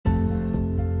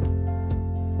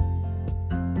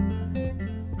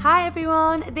Hi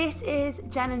everyone, this is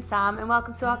Jen and Sam and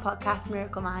welcome to our podcast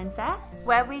Miracle Mindsets,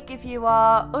 where we give you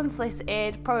our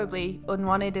unsolicited, probably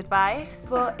unwanted advice.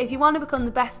 But if you want to become the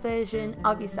best version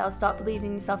of yourself, start believing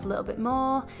in yourself a little bit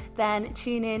more, then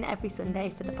tune in every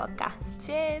Sunday for the podcast.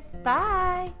 Cheers.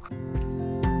 Bye.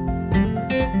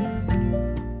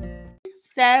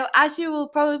 So, as you will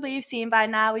probably have seen by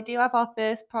now, we do have our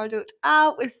first product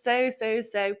out. We're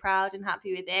so proud and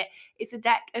happy with it. It's a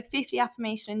deck of 50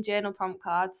 affirmation and journal prompt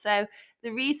cards. So,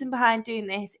 the reason behind doing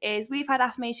this is we've had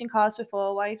affirmation cards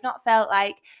before where we've not felt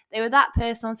like they were that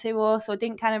personal to us or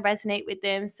didn't kind of resonate with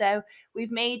them. So,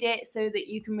 we've made it so that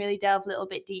you can really delve a little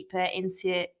bit deeper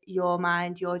into your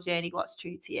mind, your journey, what's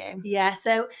true to you. Yeah,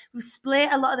 so we've split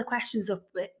a lot of the questions up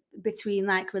between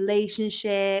like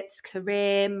relationships,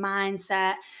 career,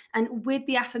 mindset, and with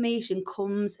the affirmation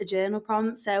comes a journal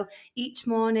prompt. So each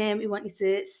morning we want you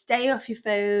to stay off your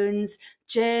phones,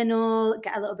 journal,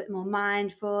 get a little bit more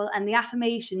mindful, and the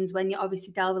affirmations, when you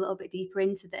obviously delve a little bit deeper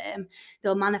into them,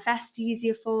 they'll manifest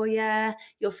easier for you.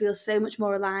 You'll feel so much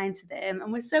more aligned to them,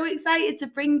 and we're so excited to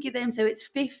bring you them. So it's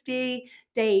 50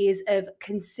 days of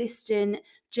consistent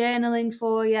journaling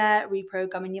for you,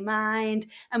 reprogramming your mind,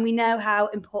 and we know how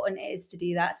important it is to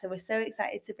do that, so we're so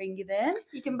excited to bring you them.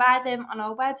 You can buy them on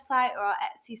our website or our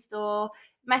Etsy store.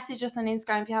 Message us on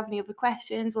Instagram if you have any other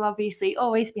questions. We'll obviously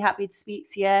always be happy to speak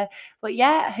to you, but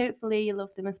yeah, hopefully you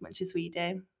love them as much as we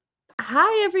do.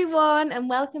 Hi everyone, and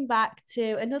welcome back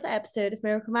to another episode of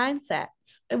Miracle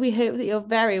Mindsets. We hope that you're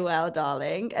very well,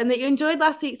 darling, and that you enjoyed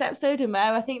last week's episode, Mo.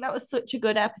 I think that was such a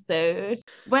good episode.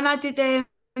 When I did the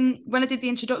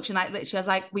introduction, like literally, I was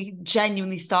like, we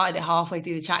genuinely started it halfway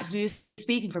through the chat because we were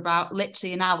speaking for about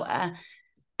literally an hour,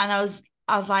 and I was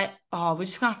like, oh, we're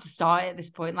just gonna have to start it at this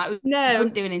point. Like, we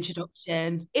couldn't do an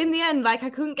introduction. In the end, like, I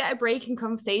couldn't get a break in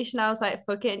conversation. I was like,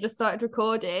 fuck it, and just started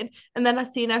recording. And then I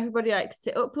seen everybody like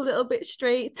sit up a little bit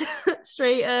straighter,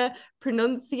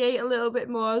 pronunciate a little bit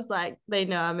more. I was like, they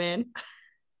know I'm in.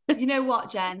 You know what,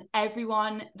 Jen?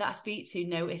 Everyone that I speak to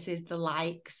notices the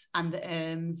likes and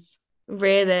the ums.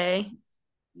 Really?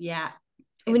 Yeah.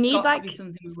 We need got like to be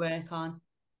something we work on.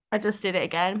 I just did it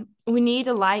again. We need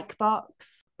a like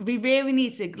box. We really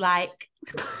need to like.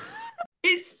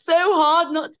 It's so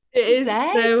hard not to. It is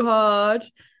so hard.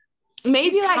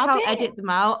 Maybe it's like habit. I'll edit them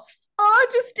out. Oh,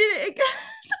 I just did it again.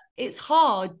 It's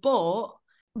hard, but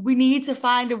we need to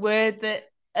find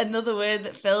another word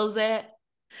that fills it.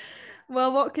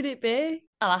 Well, what could it be?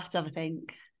 I'll have to have a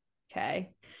think. Okay.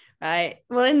 Right.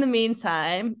 Well, in the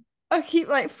meantime, I keep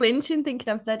like flinching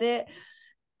thinking I've said it.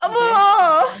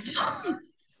 Oh!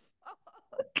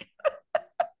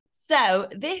 So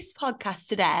this podcast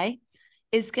today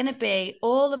is going to be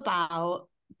all about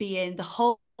being the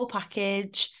whole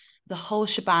package, the whole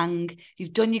shebang.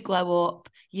 You've done your glow up,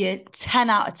 you're 10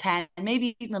 out of 10,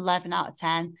 maybe even 11 out of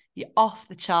 10. You're off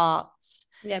the charts.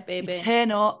 Yeah, baby. You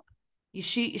turn up, you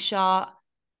shoot your shot,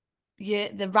 you're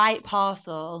the right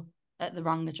parcel at the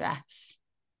wrong address.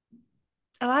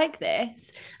 I like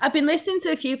this. I've been listening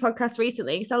to a few podcasts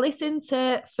recently because I listened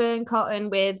to Fern Cotton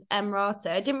with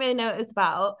Rata. I didn't really know what it was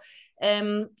about.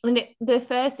 The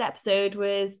first episode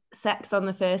was sex on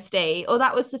the first date, or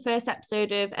that was the first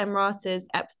episode of Rata's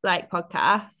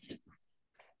podcast.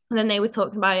 And then they were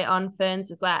talking about it on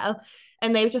Fern's as well.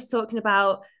 And they were just talking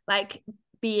about like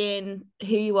being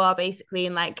who you are basically,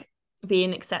 and like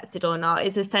being accepted or not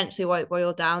is essentially what it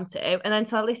boiled down to. And then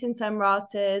so I listened to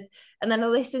Emrata's, and then I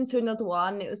listened to another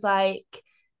one. It was like,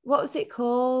 what was it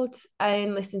called? I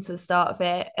didn't listen to the start of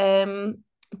it.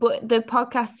 But the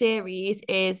podcast series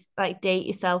is like Date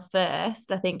Yourself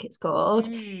First, I think it's called.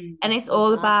 And it's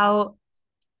all about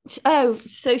so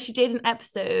she did an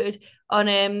episode on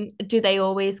Do They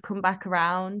Always Come Back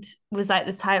Around was like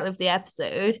the title of the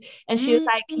episode, and she was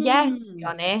like, yeah, to be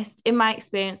honest, in my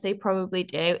experience they probably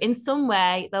do. In some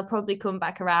way they'll probably come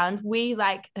back around. We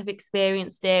like have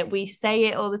experienced it, we say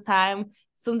it all the time.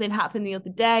 Something happened the other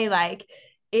day, like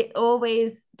it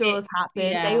always does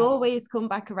happen. They always come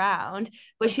back around.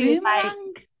 But she was like,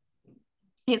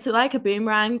 it's like a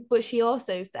boomerang. But she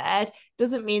also said,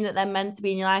 doesn't mean that they're meant to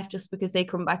be in your life just because they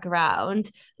come back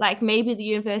around. Like maybe the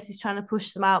universe is trying to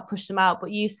push them out,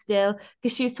 but you still,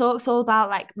 because she talks all about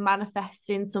like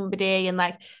manifesting somebody and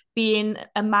like being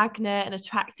a magnet and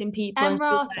attracting people.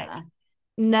 Emrata?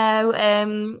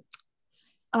 No,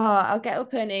 I'll get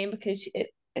up her name because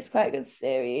it's quite a good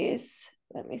series.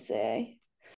 Let me see.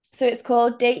 So it's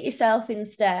called Date Yourself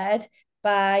Instead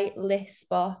by Liz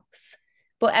Box.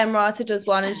 But Emrata does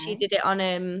one, and she did it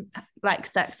on like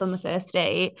sex on the first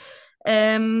date.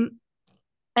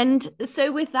 And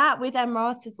so with that, with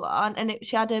Emrata's one, and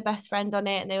she had her best friend on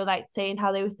it, and they were like saying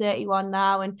how they were 31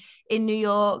 now and in New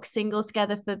York, single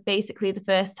together for basically the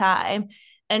first time.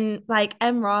 And like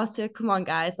Emrata, come on,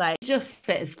 guys, like she's just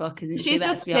fit as fuck, isn't she? she's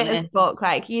Let's just be fit as honest. fuck.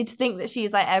 Like you'd think that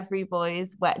she's like every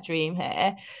boy's wet dream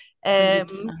here.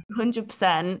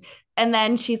 100%. And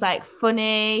then she's like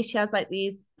funny. She has like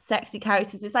these sexy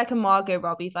characters. It's like a Margot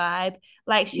Robbie vibe.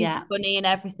 Like she's funny and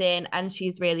everything, and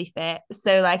she's really fit.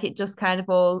 So like it just kind of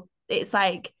all, it's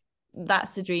like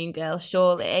that's the dream girl,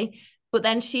 surely. But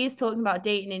then she's talking about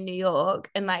dating in New York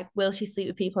and like, will she sleep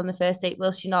with people on the first date?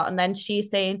 Will she not? And then she's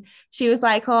saying, she was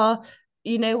like, oh,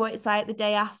 you know what it's like the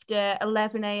day after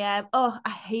 11 a.m. Oh,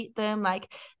 I hate them.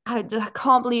 Like, I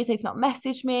can't believe they've not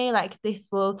messaged me. Like, this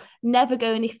will never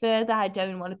go any further. I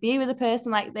don't want to be with a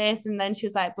person like this. And then she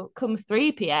was like, but come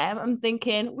 3 p.m., I'm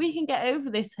thinking we can get over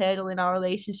this hurdle in our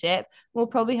relationship. We'll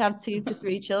probably have 2 to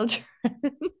 3 children.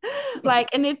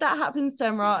 Like, and if that happens to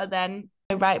Emrata, then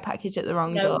right package at the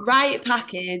wrong door. Right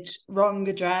package, wrong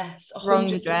address, 100%.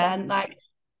 Wrong address. Like,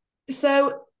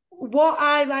 so what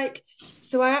I like,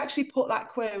 so I actually put that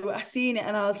quote, I seen it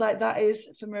and I was like, that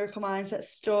is for Miracle Mindset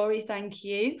story, thank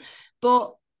you.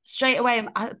 But straight away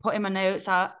I put in my notes,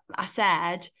 I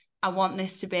said I want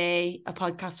this to be a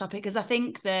podcast topic, because I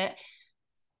think that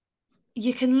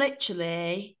you can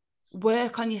literally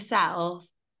work on yourself,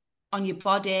 on your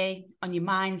body, on your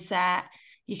mindset.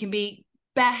 You can be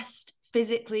best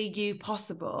physically you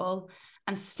possible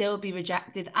and still be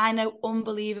rejected. I know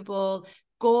unbelievable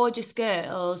gorgeous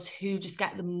girls who just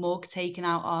get the mug taken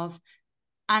out of.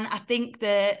 And I think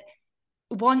that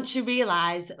once you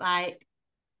realize that, like,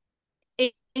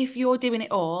 if you're doing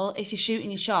it all, if you're shooting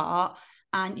your shot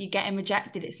and you're getting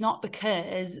rejected, it's not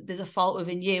because there's a fault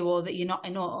within you or that you're not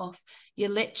enough. You're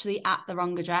literally at the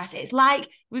wrong address. It's like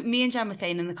me and Jen were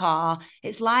saying in the car,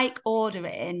 it's like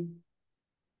ordering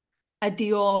a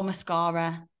Dior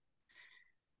mascara.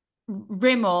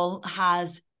 Rimmel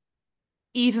has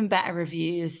even better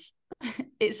reviews.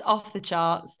 It's off the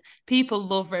charts. People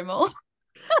love Rimmel.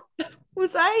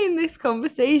 Was I in this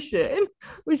conversation?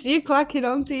 Was you clacking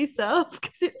onto yourself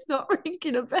because it's not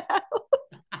ringing a bell?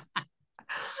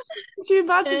 Could you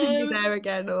imagine me there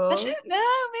again? Or I don't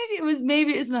know.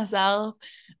 Maybe it was myself.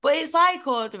 But it's like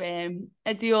ordering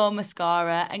a Dior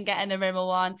mascara and getting a Rimmel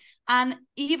one. And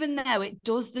even though it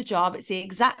does the job, it's the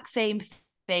exact same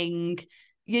thing,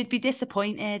 you'd be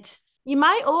disappointed. You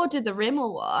might order the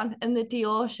Rimmel one and the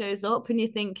Dior shows up and you're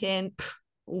thinking,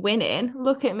 winning,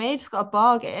 look at me, just got a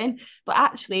bargain. But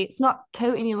actually, it's not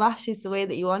coating your lashes the way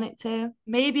that you want it to.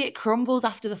 Maybe it crumbles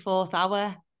after the 4th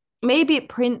hour. Maybe it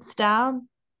prints down.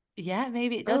 Yeah,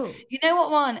 maybe it does. Oh. You know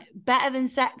what one? Better than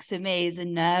sex for me is a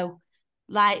no.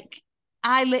 Like,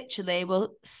 I literally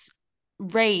will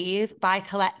rave by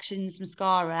Collections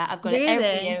mascara. I've got it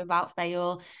every year without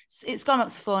fail. It's gone up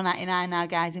to $4.99 now,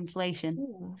 guys.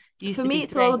 Inflation. For me,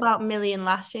 it's all about Million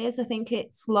Lashes. I think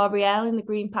it's L'Oreal in the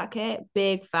green packet.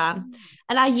 Big fan.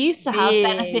 And I used to have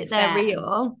Benefit They're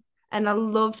Real, and I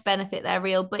loved Benefit They're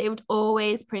Real, but it would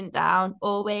always print down,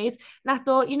 always. And I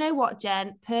thought, you know what,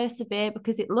 Jen, persevere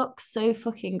because it looks so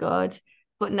fucking good.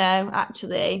 But no,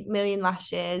 actually, Million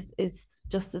Lashes is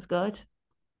just as good.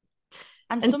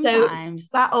 And sometimes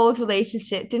so that old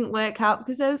relationship didn't work out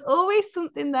because there was always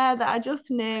something there that I just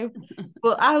knew.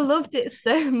 But I loved it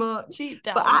so much.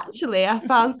 But actually, I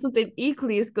found something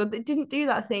equally as good that didn't do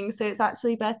that thing. So it's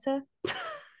actually better.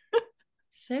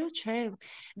 So true.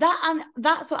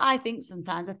 That's what I think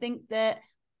sometimes. I think that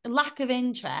lack of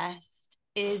interest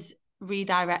is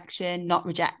redirection, not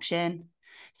rejection.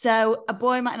 So a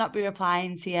boy might not be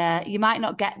replying to you. You might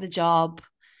not get the job.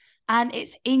 And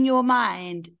it's in your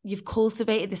mind, you've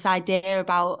cultivated this idea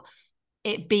about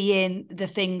it being the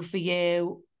thing for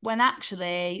you, when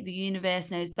actually the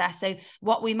universe knows best. So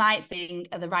what we might think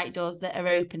are the right doors that are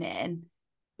opening,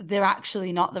 they're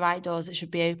actually not the right doors that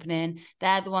should be opening.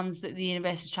 They're the ones that the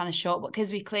universe is trying to shut. But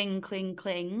because we cling,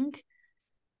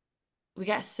 we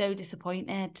get so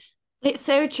disappointed. It's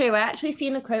so true. I actually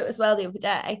seen a quote as well the other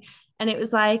day, and it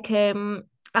was like,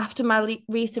 after my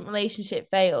recent relationship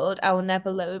failed, I will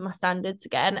never lower my standards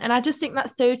again. And I just think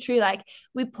that's so true. Like,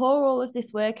 we pour all of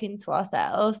this work into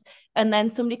ourselves and then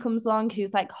somebody comes along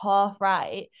who's like half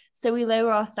right. So we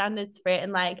lower our standards for it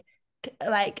and like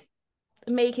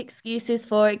make excuses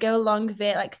for it, go along with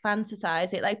it, like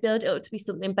fantasize it, like build it up to be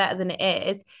something better than it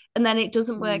is. And then it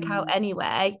doesn't work out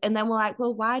anyway. And then we're like,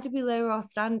 well, why did we lower our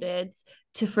standards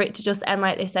for it to just end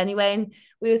like this anyway? And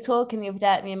we were talking the other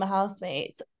day, me and my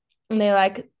housemates, and they're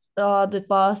like, oh, the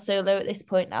bar's so low at this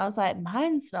point. And I was like,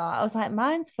 mine's not. I was like,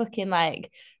 mine's fucking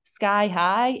like sky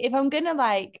high. If I'm gonna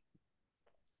like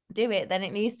do it, then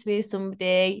it needs to be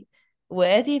somebody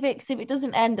worthy of it. Because if it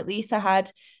doesn't end, at least I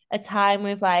had a time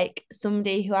with like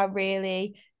somebody who I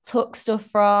really took stuff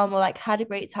from or like had a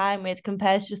great time with,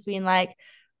 compared to just being like,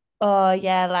 oh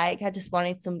yeah, like I just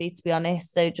wanted somebody to be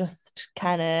honest. So just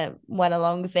kind of went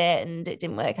along with it and it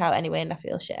didn't work out anyway, and I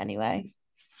feel shit anyway.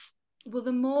 Well,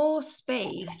 the more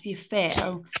space you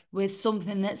fill with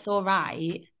something that's all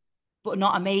right, but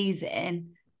not amazing,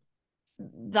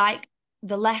 like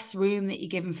the less room that you're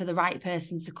given for the right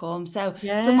person to come. So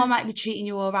someone might be treating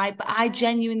you all right, but I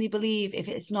genuinely believe if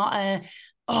it's not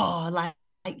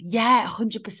yeah,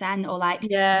 100%, or like,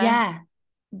 yeah,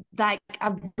 like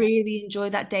I really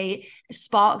enjoyed that day.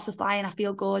 Sparks are flying. I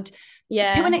feel good.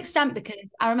 Yeah. To an extent,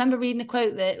 because I remember reading a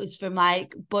quote that was from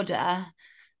like Buddha.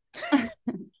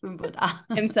 From Buddha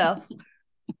himself.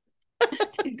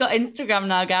 He's got Instagram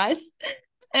now, guys.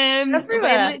 But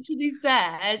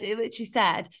it literally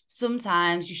said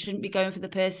sometimes you shouldn't be going for the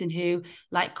person who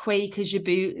like quakers your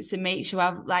boots and makes you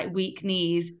have like weak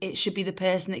knees. It should be the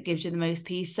person that gives you the most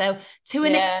peace. So to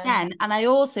an extent, and I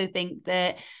also think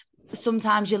that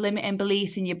sometimes your limiting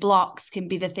beliefs and your blocks can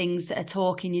be the things that are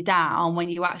talking you down when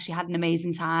you actually had an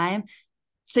amazing time.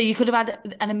 So you could have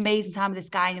had an amazing time with this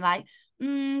guy and you're like,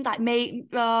 like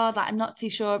I'm not too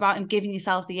sure about him, giving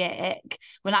yourself the ick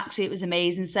when actually it was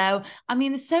amazing. So I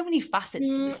mean, there's so many facets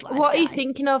to this life. What are you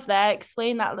thinking of there?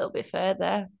 Explain that a little bit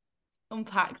further.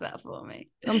 Unpack that for me.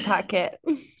 Unpack it.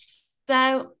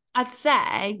 So I'd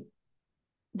say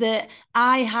that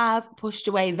I have pushed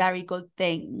away very good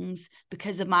things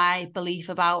because of my belief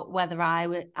about whether I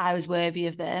was worthy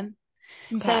of them.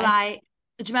 Okay. So like,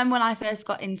 do you remember when I first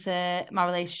got into my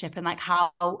relationship and like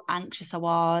how anxious I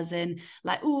was and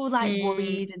like,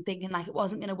 worried and thinking like it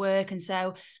wasn't going to work? And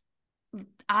so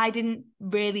I didn't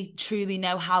really truly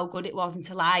know how good it was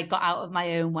until I got out of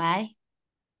my own way.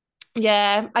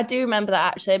 Yeah, I do remember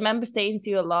that actually. I remember saying to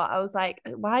you a lot, I was like,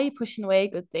 why are you pushing away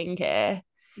a good thing here?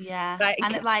 Yeah.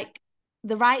 And it, like,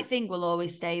 the right thing will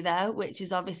always stay though, which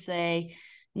is obviously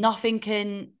nothing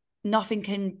can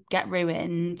get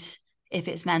ruined if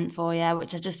it's meant for you,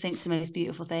 which I just think is the most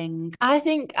beautiful thing. I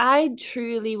think I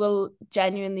truly will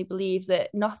genuinely believe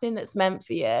that nothing that's meant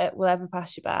for you will ever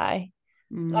pass you by.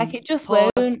 Like it just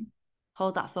won't.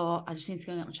 Hold that thought. I just need to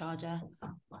go and get my charger.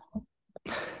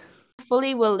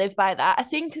 Fully will live by that. I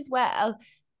think as well,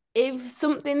 if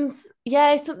something's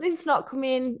not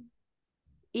coming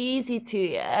easy to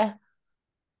you,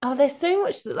 there's so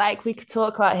much that like we could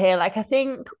talk about here. Like I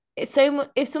think it's so much,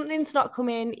 if something's not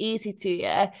coming easy to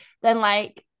you, then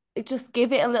like just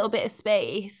give it a little bit of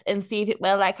space and see if it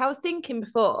will. Like I was thinking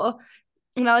before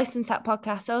when I listened to that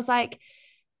podcast, I was like,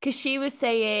 because she was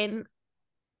saying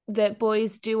that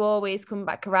boys do always come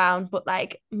back around, but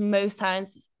like most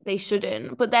times they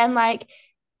shouldn't. But then like,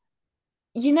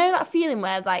 you know that feeling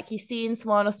where like you're seeing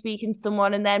someone or speaking to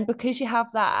someone, and then because you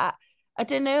have that, I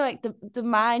don't know, like the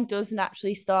mind does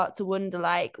naturally start to wonder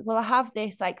like, well, I have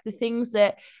this, like the things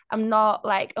that I'm not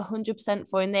like 100%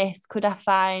 for in this, could I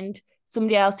find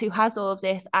somebody else who has all of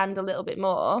this and a little bit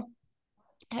more?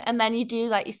 And then you do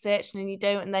like your searching and you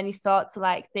don't, and then you start to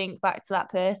like think back to that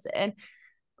person.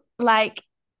 Like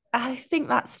I think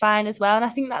that's fine as well. And I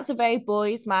think that's a very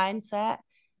boys mindset,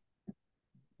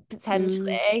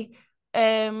 potentially.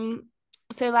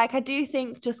 So like I do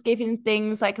think just giving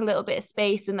things like a little bit of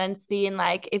space and then seeing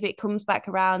like if it comes back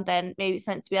around, then maybe it's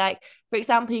meant to be. Like, for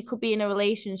example, you could be in a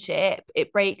relationship,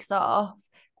 it breaks off,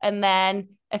 and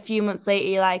then a few months later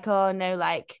you're like, oh no,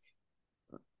 like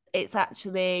it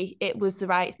was the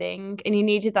right thing, and you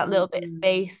needed that little bit of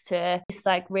space to just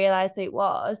like realize it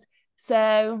was.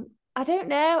 So I don't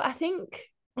know. I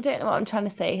don't know what I'm trying to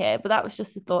say here, but that was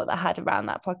just the thought that I had around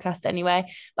that podcast anyway.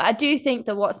 But I do think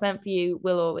that what's meant for you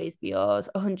will always be yours,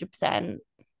 100%.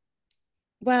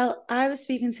 Well, I was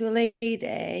speaking to a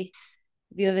lady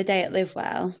the other day at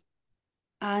Livewell,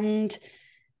 and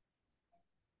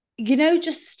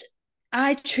just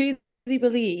I truly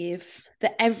believe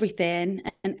that everything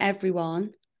and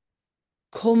everyone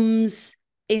comes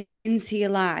into your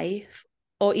life,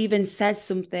 or even says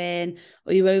something,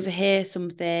 or you overhear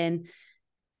something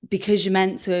because you're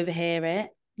meant to overhear it.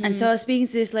 And so I was speaking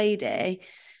to this lady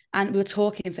and we were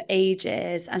talking for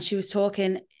ages, and she spoke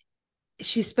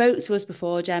to us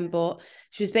before, Jen, but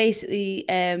she was basically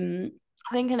I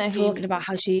think I know talking about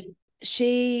how she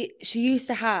used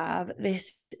to have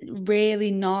this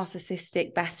really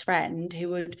narcissistic best friend who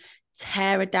would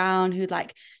tear her down, who'd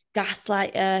like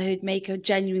gaslight her, who'd make her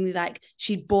genuinely like,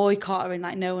 she'd boycott her and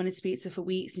like no one would speak to her for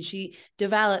weeks, and she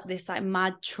developed this like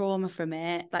mad trauma from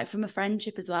it, like from a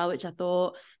friendship as well, which I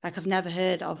thought like I've never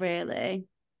heard of really.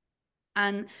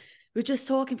 And were just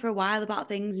talking for a while about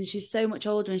things, and she's so much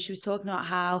older, and she was talking about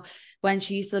how when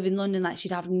she used to live in London, like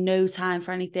she'd have no time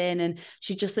for anything, and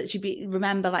she'd just literally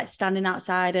remember like standing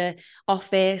outside her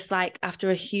office like after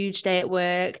a huge day at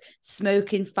work,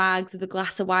 smoking fags with a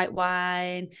glass of white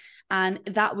wine, and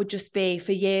that would just be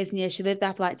for years and years. She lived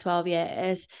there for like 12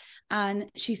 years,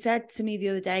 and she said to me the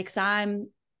other day, because I'm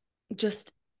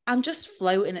just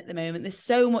floating at the moment. There's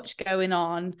so much going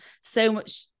on, so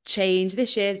much change.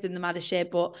 This year's been the maddest year,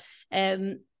 but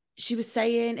she was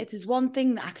saying, if there's one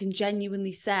thing that I can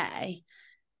genuinely say,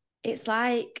 it's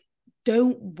like,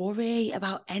 don't worry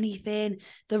about anything.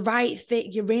 The right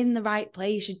fit, you're in the right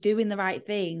place, you're doing the right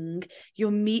thing,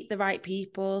 you'll meet the right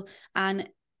people, and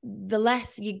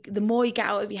the more you get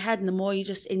out of your head and the more you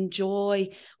just enjoy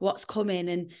what's coming.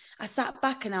 And I sat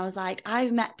back and I was like,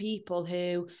 I've met people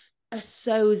who are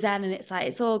so zen, and it's like,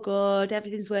 it's all good,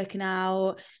 everything's working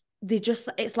out.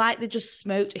 It's like they just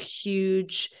smoked a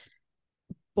huge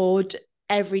bud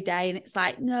every day, and it's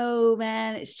like, no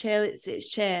man, it's chill, it's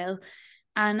chill.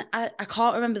 And I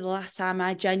can't remember the last time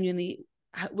I genuinely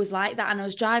was like that. And I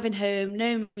was driving home,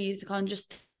 no music on,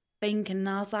 just thinking, and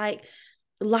I was like,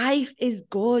 life is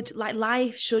good. Like,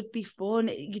 life should be fun.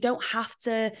 You don't have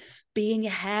to be in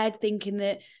your head thinking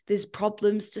that there's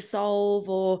problems to solve,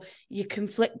 or you're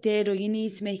conflicted, or you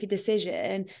need to make a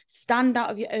decision. Stand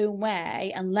out of your own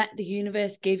way and let the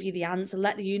universe give you the answer.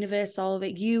 Let the universe solve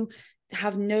it. You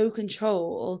have no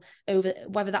control over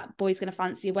whether that boy's going to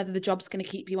fancy you, whether the job's going to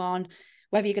keep you on,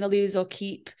 whether you're going to lose or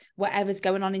keep, whatever's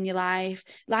going on in your life.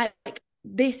 Like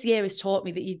this year has taught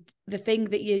me that the thing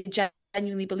that you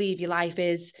genuinely believe your life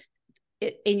is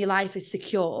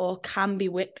secure can be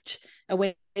whipped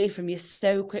away from you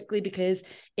so quickly, because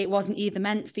it wasn't either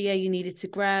meant for you. You needed to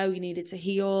grow, you needed to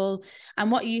heal.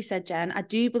 And what you said, Jen, I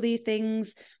do believe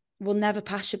things will never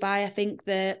pass you by. I think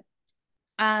that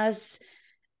as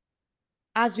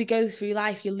we go through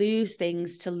life, you lose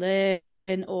things to learn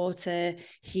or to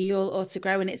heal or to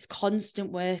grow, and it's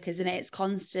constant work, isn't it? It's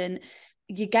constant.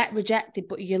 You get rejected,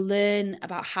 but you learn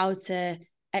about how to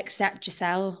accept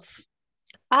yourself.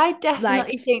 I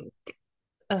definitely think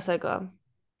so go on.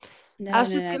 I was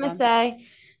just gonna say,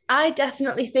 I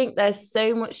definitely think there's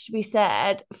so much to be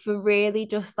said for really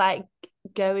just like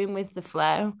going with the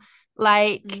flow.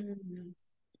 Like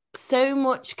so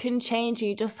much can change.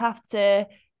 You just have to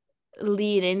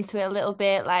lean into it a little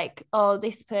bit. Like, oh,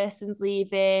 this person's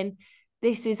leaving,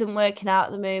 this isn't working out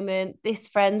at the moment, this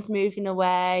friend's moving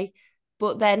away,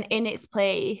 but then in its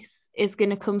place is going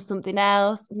to come something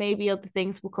else. Maybe other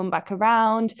things will come back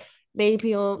around. Maybe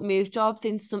you'll move jobs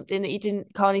into something that you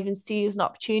can't even see as an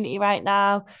opportunity right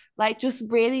now. Like, just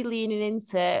really leaning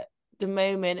into the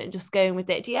moment and just going with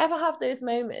it. Do you ever have those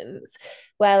moments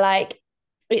where like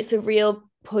it's a real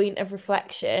point of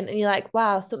reflection and you're like,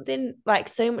 wow, something like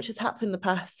so much has happened the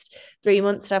past 3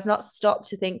 months and I've not stopped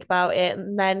to think about it,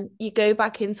 and then you go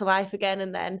back into life again,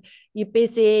 and then you're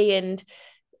busy and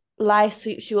life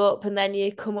sweeps you up, and then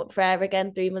you come up for air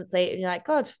again 3 months later and you're like,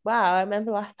 God, wow, I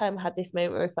remember last time I had this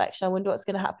moment of reflection. I wonder what's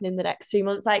going to happen in the next 3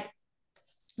 months. Like,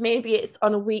 maybe it's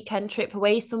on a weekend trip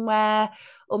away somewhere,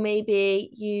 or maybe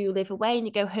you live away and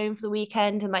you go home for the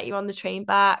weekend and like you're on the train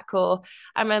back. Or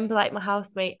I remember like my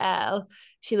housemate Elle,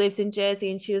 she lives in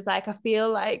Jersey, and she was like, I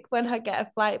feel like when I get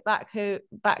a flight back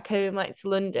home like to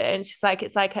London, she's like,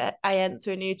 it's like I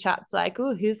enter a new chapter, like,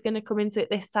 oh, who's going to come into it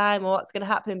this time, or what's going to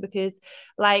happen? Because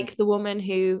like the woman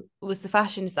who was the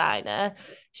fashion designer,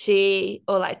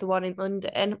 or like the one in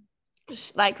London,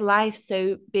 like life's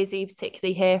so busy,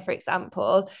 particularly here, for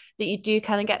example, that you do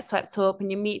kind of get swept up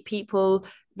and you meet people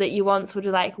that you once would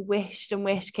have like wished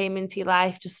came into your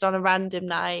life just on a random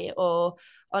night or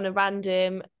on a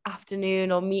random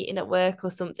afternoon or meeting at work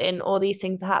or something. All these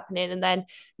things are happening, and then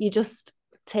you just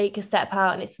take a step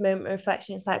out and it's a moment of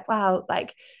reflection. It's like, wow,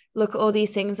 like look at all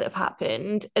these things that have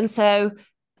happened. And so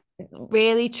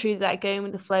really truly like going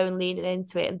with the flow and leaning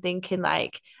into it and thinking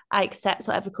like, I accept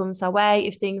whatever comes our way.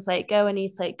 If things like go, I need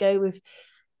to like go with,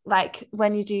 like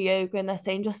when you do yoga and they're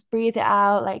saying just breathe it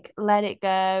out, like let it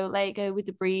go with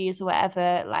the breeze or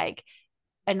whatever like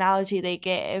analogy they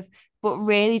give, but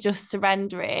really just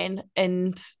surrendering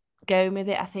and going with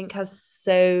it, I think has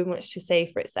so much to say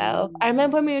for itself. I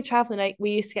remember when we were traveling, like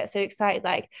we used to get so excited,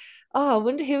 like, oh, I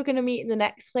wonder who we're going to meet in the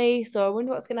next place, or I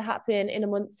wonder what's going to happen in a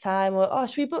month's time, or oh,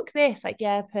 should we book this? Like,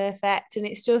 yeah, perfect. And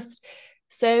it's just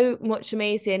so much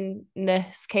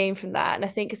amazingness came from that. And I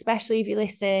think especially if you're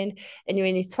listening and you're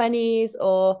in your 20s,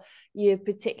 or you're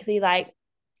particularly like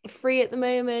free at the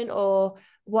moment, or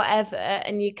whatever,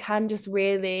 and you can just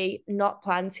really not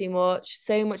plan too much.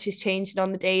 So much is changing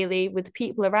on the daily with the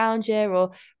people around you,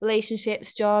 or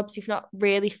relationships, jobs. You've not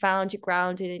really found your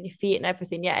grounding and your feet and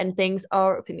everything yet, and things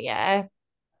are up in the air.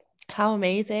 How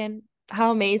amazing.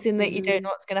 How amazing that you don't know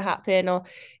what's going to happen, or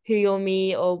who you'll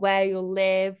meet, or where you'll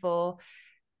live, or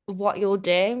what you'll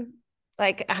do.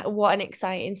 Like, what an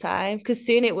exciting time, because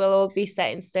soon it will all be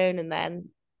set in stone, and then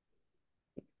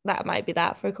that might be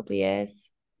that for a couple of years.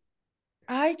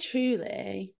 I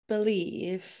truly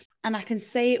believe, and I can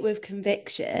say it with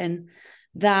conviction,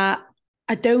 that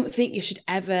I don't think you should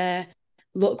ever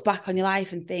look back on your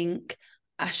life and think,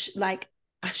 I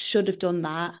should have done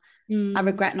that. I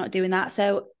regret not doing that.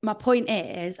 So my point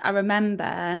is, I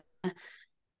remember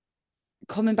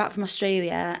coming back from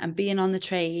Australia and being on the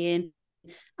train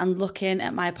and looking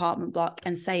at my apartment block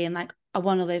and saying, like, I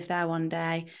want to live there one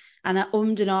day. And I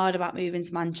ummed and ahed about moving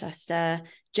to Manchester.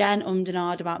 Jen ummed and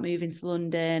ahed about moving to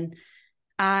London.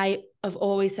 I have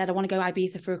always said I want to go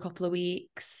Ibiza for a couple of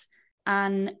weeks.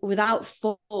 And without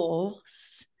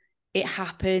force, it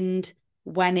happened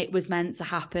when it was meant to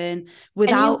happen.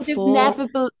 Without force.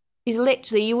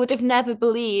 You would have never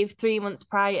believed 3 months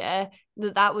prior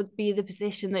that would be the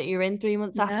position that you're in 3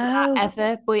 months after that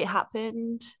ever, but it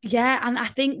happened. Yeah, and I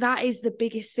think that is the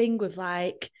biggest thing with,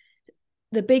 like,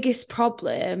 the biggest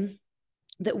problem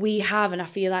that we have, and I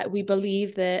feel like we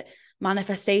believe that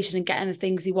manifestation and getting the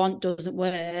things we want doesn't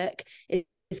work, is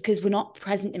because we're not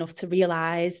present enough to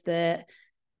realize that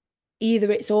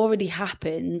either it's already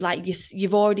happened, like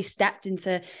you've already stepped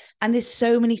into, and there's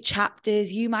so many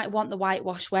chapters. You might want the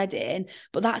whitewash wedding,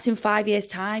 but that's in 5 years'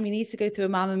 time. You need to go through a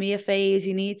Mamma Mia phase.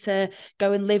 You need to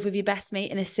go and live with your best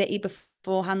mate in a city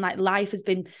beforehand. Like, life has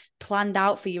been planned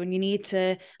out for you, and you need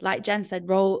to, like Jen said,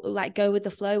 go with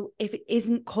the flow. If it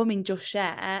isn't coming just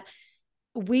yet,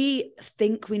 we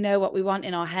think we know what we want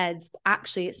in our heads, but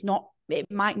actually it's not. It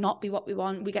might not be what we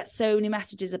want. We get so many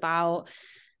messages about,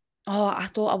 oh, I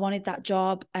thought I wanted that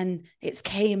job and it's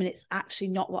came and it's actually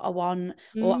not what I want.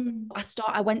 Or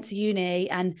I went to uni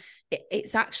and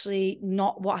it's actually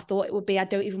not what I thought it would be. I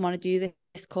don't even want to do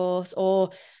this course.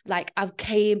 Or, like,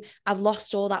 I've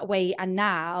lost all that weight and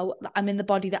now I'm in the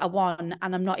body that I want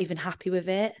and I'm not even happy with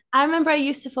it. I remember I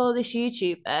used to follow this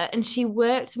YouTuber, and she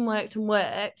worked and worked and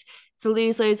worked to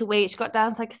lose loads of weight. She got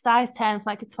down to like a size 10 for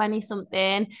like a 20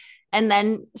 something, and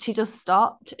then she just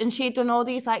stopped. And she had done all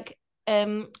these, like,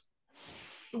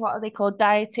 what are they called,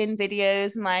 dieting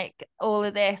videos, and like all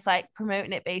of this, like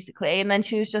promoting it basically. And then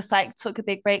she was just like, took a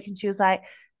big break, and she was like,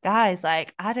 guys,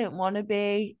 like, I don't want to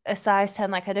be a size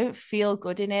 10. Like, I don't feel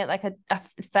good in it. Like, I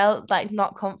felt like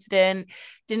not confident,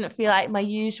 didn't feel like my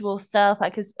usual self,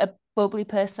 like as a bubbly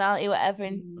personality, whatever.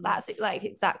 And that's it, like,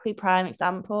 exactly prime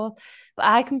example. But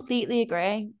I completely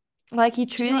agree. Like, you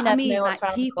truly never know what's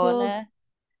around the corner.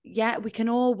 Yeah, we can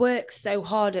all work so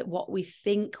hard at what we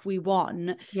think we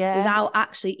want, without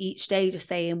actually each day just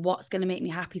saying, what's going to make me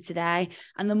happy today?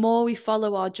 And the more we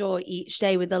follow our joy each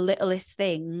day with the littlest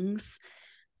things,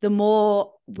 the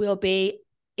more we'll be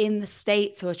in the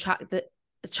state to attract the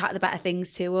better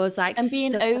things to us. Like, and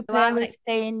being open, like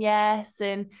saying yes.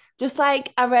 And just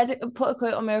like, I put a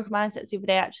quote on Miracle Mindsets the other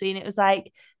day actually, and it was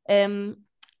like,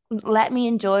 let me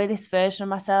enjoy this version of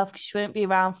myself, because she won't be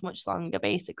around for much longer,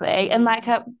 basically. And like,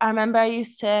 I remember I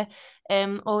used to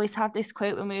always have this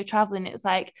quote when we were traveling. It was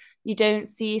like, you don't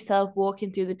see yourself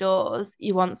walking through the doors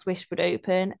you once wished would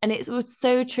open. And it was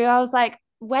so true. I was like,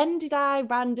 when did I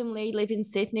randomly live in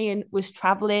Sydney and was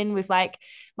traveling with like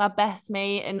my best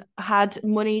mate and had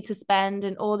money to spend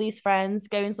and all these friends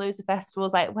going to loads of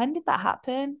festivals? Like, when did that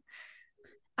happen?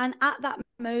 And at that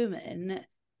moment,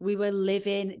 we were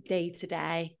living day to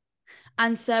day.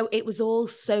 And so it was all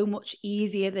so much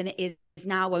easier than it is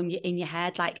now when you're in your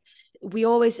head. Like, we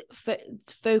always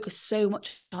focus so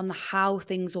much on the how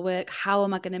things will work. How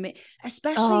am I going to make,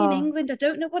 especially in England? I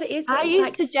don't know what it is, but I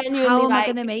used to genuinely, how am I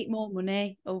going to make more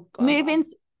money? Oh, God.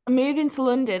 Moving to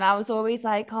London, I was always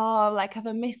like, oh, like, have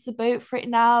I missed the boat for it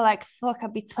now? Like, fuck,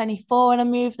 I'd be 24 when I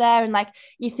moved there. And like,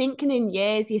 you're thinking in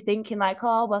years, you're thinking like,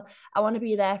 oh, well, I want to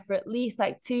be there for at least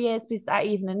like 2 years, because that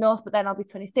even enough, but then I'll be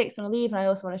 26 when I leave, and I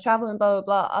also want to travel and blah,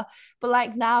 blah, blah. But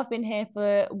like, now I've been here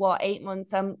for 8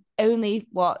 months. I'm only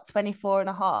 24 and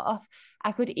a half.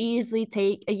 I could easily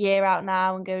take a year out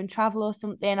now and go and travel or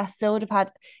something. I still would have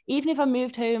had, even if I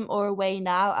moved home or away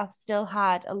now, I've still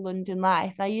had a London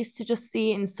life. And I used to just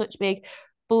see it in such big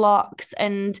blocks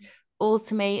and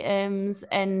ultimatums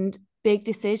and big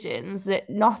decisions that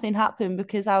nothing happened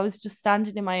because I was just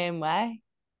standing in my own way.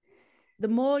 The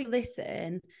more you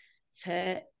listen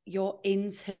to your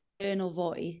internal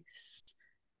voice,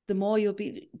 the more you'll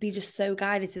be just so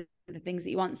guided to the things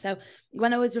that you want. So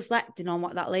when I was reflecting on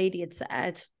what that lady had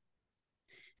said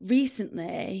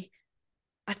recently,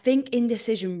 I think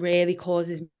indecision really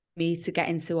causes me to get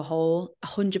into a hole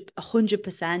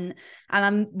 100%. And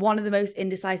I'm one of the most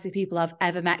indecisive people I've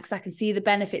ever met, because I can see the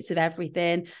benefits of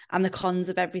everything and the cons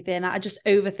of everything. I just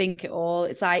overthink it all.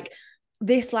 It's like,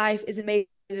 this life is amazing,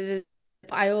 but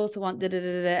I also want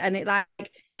and it like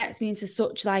gets me into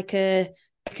such like a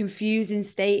confusing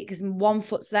state, because one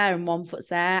foot's there and one foot's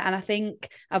there. And I think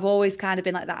I've always kind of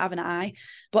been like that, haven't I?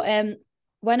 But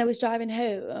when I was driving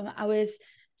home, I was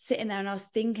sitting there and I was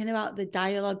thinking about the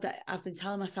dialogue that I've been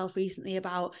telling myself recently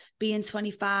about being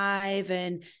 25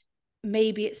 and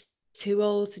maybe it's too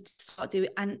old to start doing.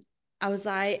 And I was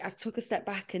like, I took a step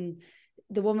back, and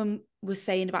the woman was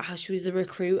saying about how she was a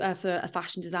recruiter for a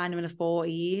fashion designer in her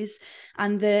 40s.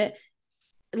 And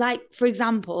like, for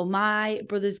example, my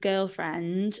brother's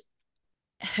girlfriend,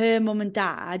 her mum and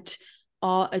dad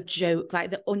are a joke,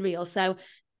 like they're unreal. So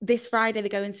this Friday, they're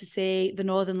going to see the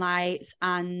Northern Lights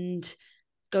and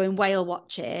going whale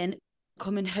watching,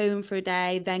 coming home for a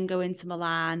day, then going to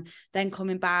Milan, then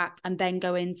coming back, and then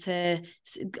going to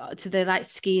the like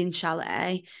skiing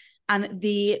chalet. And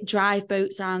the drive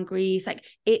boats around Greece, like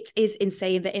it is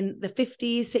insane that in the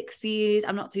 50s, 60s,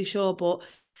 I'm not too sure, but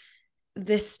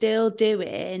they're still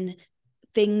doing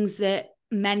things that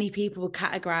many people would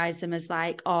categorize them as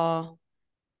like, oh,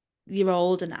 you're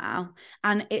older now.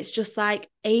 And it's just like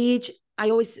age.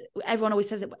 Everyone always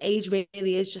says it, but age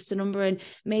really is just a number. And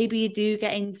maybe you do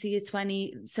get into your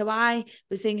 20s. So I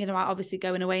was thinking about obviously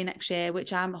going away next year,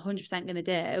 which I'm 100% going to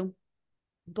do.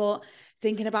 But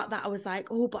thinking about that, I was like,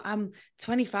 oh, but I'm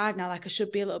 25 now. Like I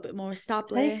should be a little bit more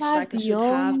established. Like I should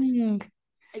young. have.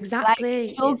 Exactly.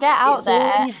 Like, you'll get out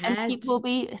there and head. people will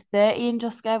be 30 and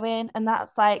just going, and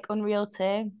that's like unreal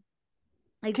too.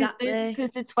 Exactly.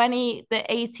 Because the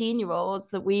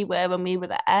 18-year-olds that we were when we were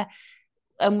there,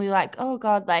 and we were like, oh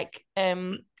God, like,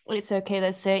 it's okay,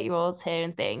 there's 30-year-olds here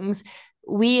and things.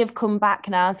 We have come back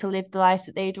now to live the life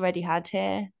that they'd already had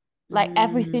here. Like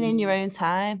everything in your own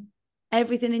time.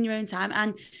 Everything in your own time.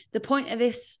 And the point of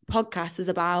this podcast was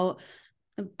about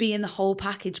being the whole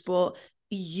package, but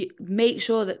you make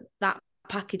sure that that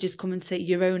package is coming to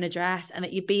your own address, and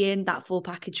that you're being that full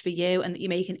package for you, and that you're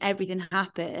making everything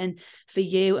happen for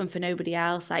you and for nobody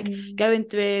else. Like going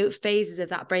through phases of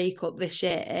that breakup this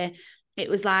year, it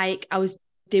was like I was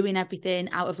doing everything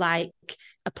out of like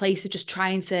a place of just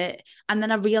trying to, and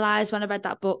then I realized when I read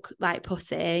that book, like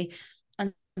Pussy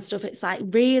and stuff, it's like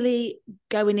really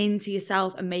going into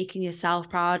yourself and making yourself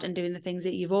proud and doing the things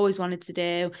that you've always wanted to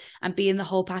do and being the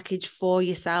whole package for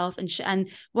yourself. And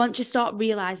once you start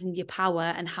realizing your power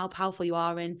and how powerful you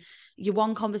are, and you're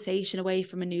one conversation away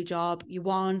from a new job, you're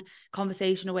one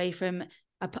conversation away from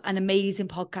an amazing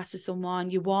podcast with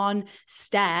someone, you're one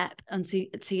step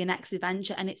to your next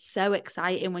adventure. And it's so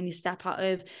exciting when you step out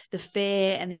of the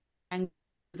fear and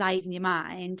anxiety in your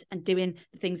mind and doing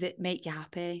the things that make you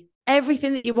happy.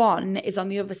 Everything that you want is on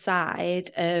the other side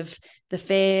of the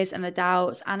fears and the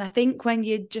doubts. And I think when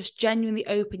you just genuinely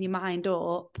open your mind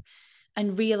up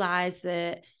and realize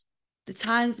that the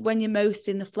times when you're most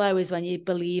in the flow is when you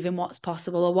believe in what's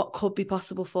possible or what could be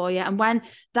possible for you. And when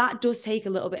that does take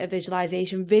a little bit of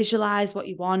visualization, visualize what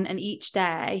you want, and each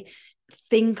day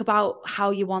think about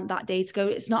how you want that day to go.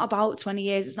 It's not about 20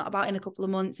 years. It's not about in a couple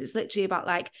of months. It's literally about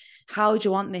like, how do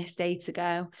you want this day to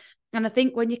go? And I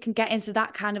think when you can get into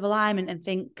that kind of alignment and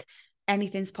think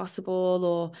anything's possible,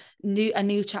 or a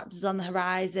new chapter's on the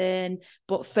horizon,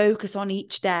 but focus on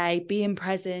each day, being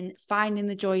present, finding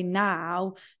the joy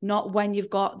now, not when you've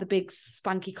got the big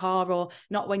spanky car, or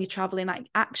not when you're traveling, like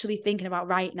actually thinking about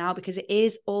right now, because it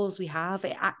is all we have.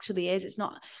 It actually is. It's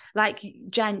not like,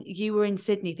 Jen, you were in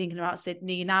Sydney thinking about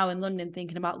Sydney, you're now in London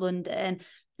thinking about London,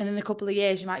 and in a couple of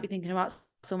years you might be thinking about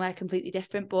somewhere completely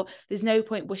different. But there's no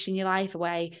point wishing your life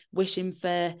away, wishing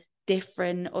for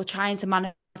different, or trying to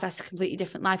manifest a completely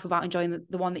different life without enjoying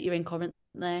the one that you're in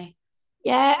currently.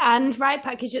 Yeah, and right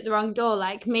package at the wrong door.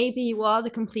 Like maybe you are the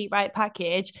complete right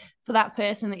package for that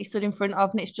person that you stood in front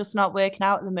of, and it's just not working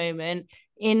out at the moment.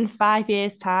 In 5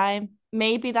 years' time,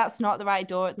 maybe that's not the right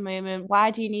door at the moment. Why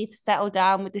do you need to settle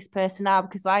down with this person now?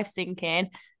 Because life's sinking.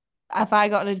 Have I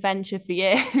got an adventure for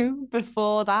you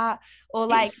before that? Or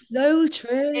like, it's so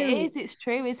true. It's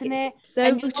true, isn't it? So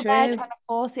and you're true. there trying to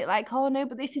force it, like, oh no,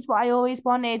 but this is what I always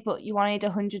wanted, but you wanted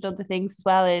 100 other things as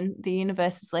well, and the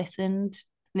universe has listened,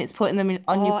 and it's putting them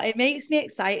on you. It makes me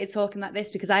excited talking like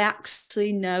this, because I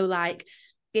actually know, like,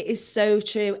 it is so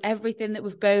true. Everything that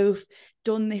we've both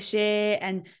done this year,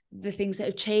 and the things that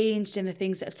have changed, and the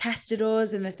things that have tested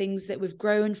us, and the things that we've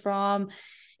grown from,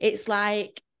 it's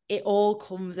like it all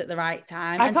comes at the right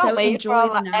time. I And can't so wait enjoy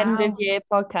for our the now. end of year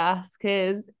podcast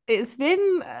because it's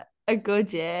been a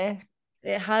good year.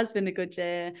 It has been a good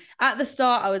year. At the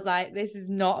start, I was like, this is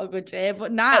not a good year.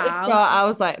 But now, At the start, I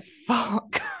was like,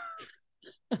 fuck.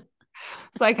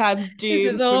 It's like I'm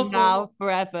doomed from awful. now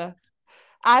forever.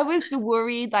 I was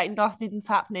worried like nothing's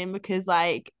happening because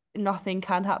like nothing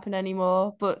can happen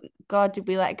anymore. But God, did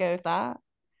we let go of that?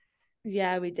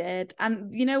 Yeah, we did.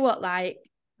 And you know what? Like,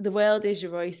 the world is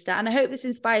your oyster. And I hope this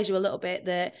inspires you a little bit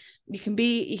that you can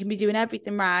be doing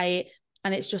everything right,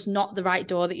 and it's just not the right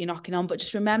door that you're knocking on. But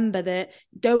just remember that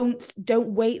don't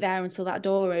wait there until that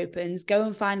door opens. Go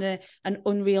and find an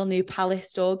unreal new palace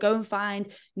store. Go and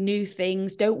find new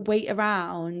things. Don't wait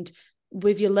around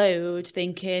with your load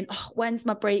thinking, oh, when's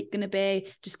my break going to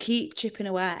be? Just keep chipping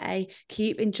away,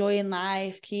 keep enjoying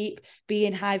life, keep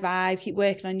being high vibe, keep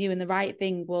working on you, and the right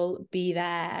thing will be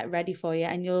there ready for you,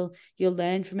 and you'll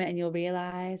learn from it and you'll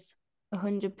realize.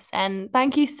 100%.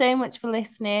 Thank you so much for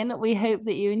listening. We hope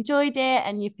that you enjoyed it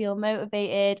and you feel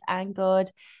motivated and good,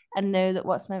 and know that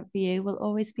what's meant for you will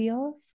always be yours.